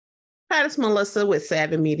Hi, it's Melissa with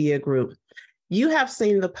Savvy Media Group. You have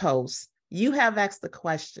seen the post, you have asked the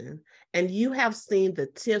question, and you have seen the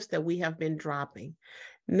tips that we have been dropping.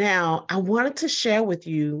 Now, I wanted to share with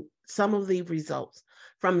you some of the results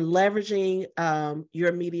from leveraging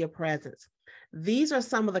your media presence. These are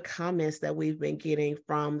some of the comments that we've been getting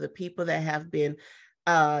from the people that have been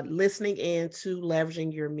listening in to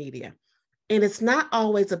leveraging your media. And it's not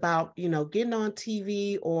always about, getting on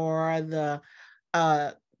TV or the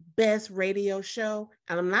uh, best radio show.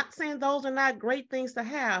 And I'm not saying those are not great things to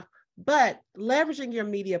have, but leveraging your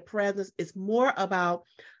media presence is more about,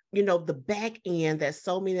 the back end that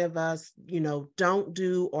so many of us, don't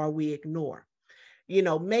do or we ignore.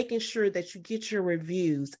 Making sure that you get your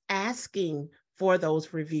reviews, asking for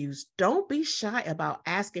those reviews. Don't be shy about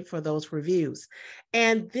asking for those reviews.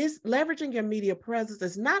 And this leveraging your media presence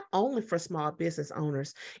is not only for small business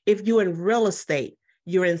owners. If you're in real estate,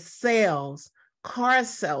 you're in sales, car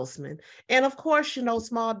salesman, and of course,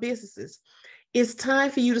 small businesses. It's time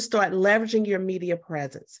for you to start leveraging your media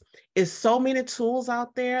presence. There's so many tools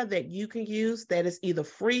out there that you can use that is either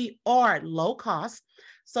free or low cost.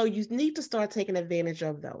 So you need to start taking advantage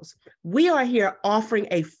of those. We are here offering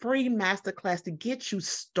a free masterclass to get you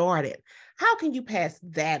started. How can you pass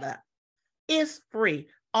that up? It's free.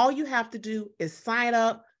 All you have to do is sign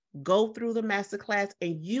up, go through the masterclass,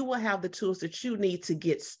 and you will have the tools that you need to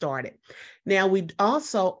get started. Now, we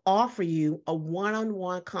also offer you a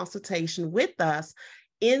one-on-one consultation with us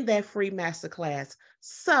in that free masterclass.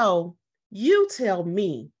 So you tell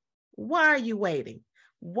me, why are you waiting?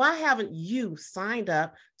 Why haven't you signed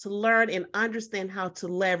up to learn and understand how to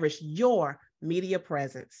leverage your media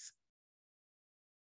presence?